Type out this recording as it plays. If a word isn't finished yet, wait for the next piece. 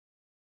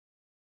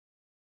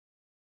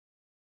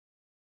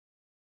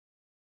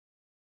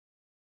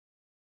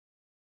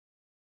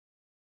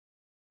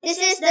This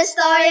is the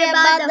story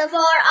about the 4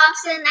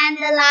 oxen and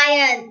the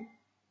lion.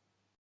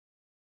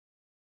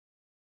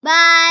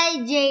 By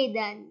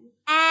Jaden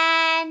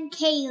and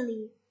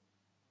Kaylee.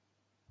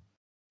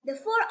 The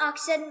 4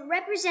 oxen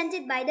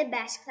represented by the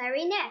bass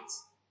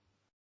clarinets.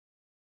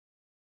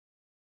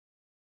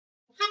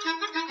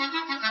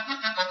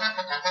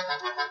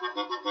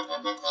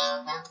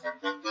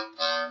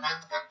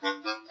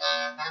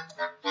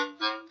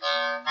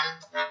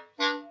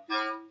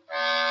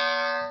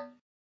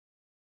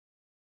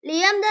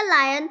 Liam the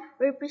lion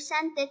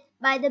represented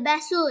by the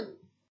bassoon.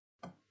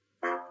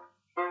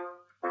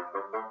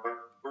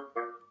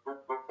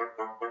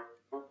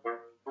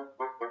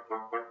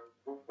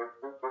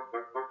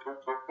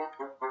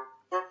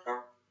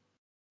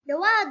 The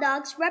wild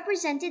dogs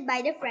represented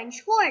by the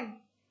French horn.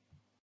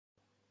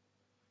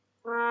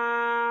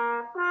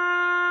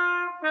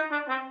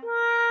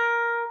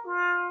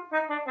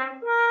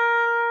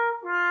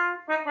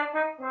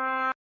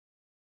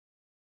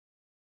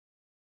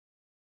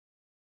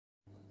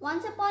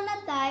 Once upon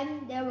a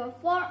time, there were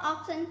 4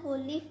 oxen who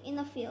lived in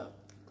a field.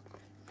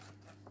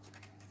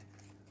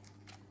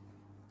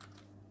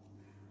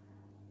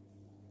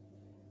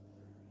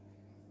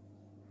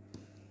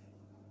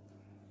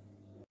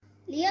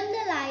 Liam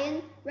the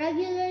lion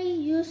regularly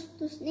used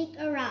to sneak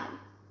around,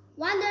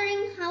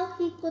 wondering how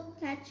he could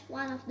catch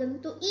one of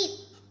them to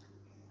eat.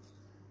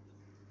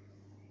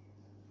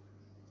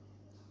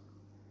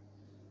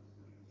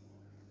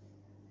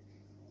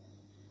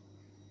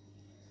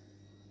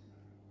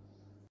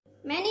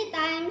 Many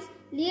times,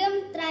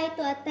 Liam tried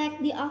to attack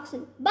the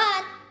oxen,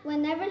 but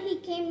whenever he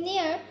came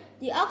near,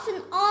 the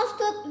oxen all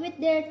stood with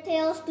their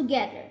tails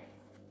together.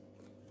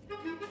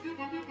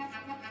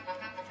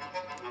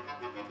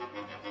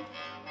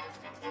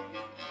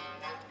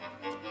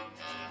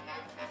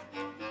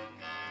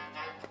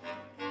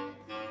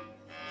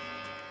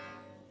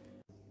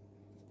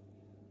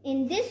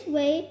 In this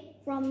way,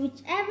 from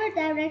whichever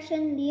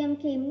direction Liam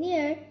came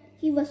near,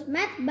 he was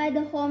met by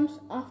the horns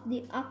of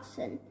the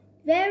oxen.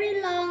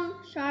 Very long,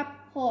 sharp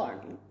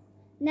horn.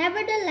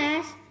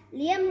 Nevertheless,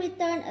 Liam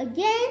returned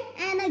again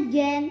and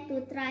again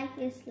to try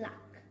his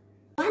luck.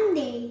 One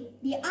day,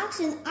 the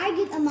oxen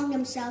argued among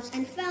themselves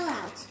and fell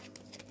out.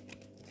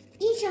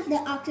 Each of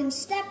the oxen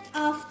stepped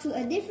off to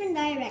a different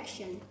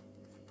direction.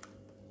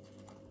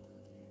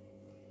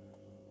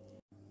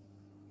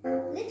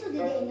 Little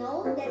did they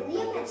know that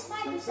Liam had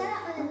spied to set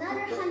out on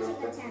another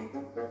hunting attempt.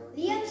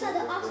 Liam saw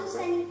the oxen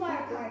standing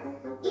far apart,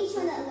 each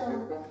one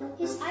alone.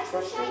 His eyes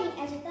were shining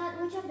as he thought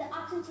which of the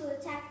oxen to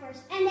attack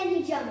first, and then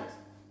he jumped.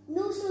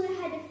 No sooner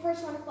had the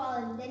first one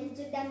fallen than he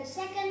took down the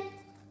second,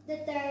 the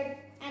third,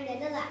 and then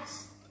the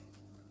last.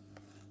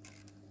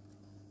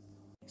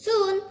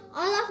 Soon,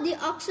 all of the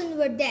oxen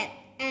were dead,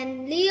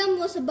 and Liam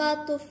was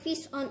about to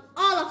feast on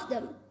all of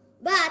them.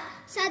 But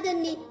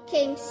suddenly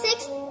came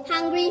 6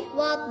 hungry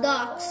wild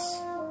dogs.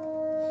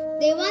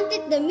 They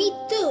wanted the meat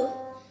too.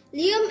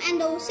 Liam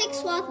and those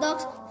 6 wild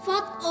dogs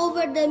fought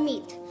over the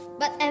meat,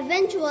 but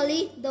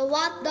eventually the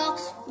wild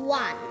dogs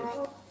won.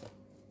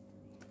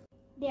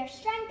 Their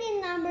strength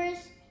in numbers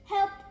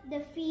helped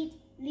defeat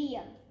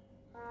Liam.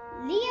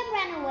 Liam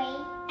ran away,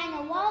 and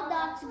the wild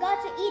dogs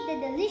got to eat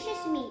the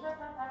delicious meat.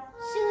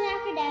 Soon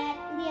after that,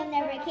 Liam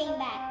never came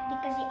back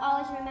because he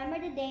always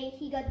remembered the day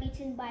he got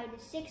beaten by the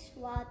 6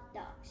 wild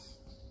dogs.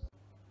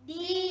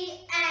 The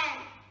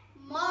end.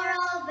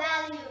 Moral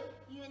value.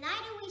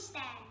 United we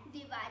stand,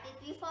 divided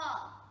we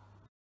fall.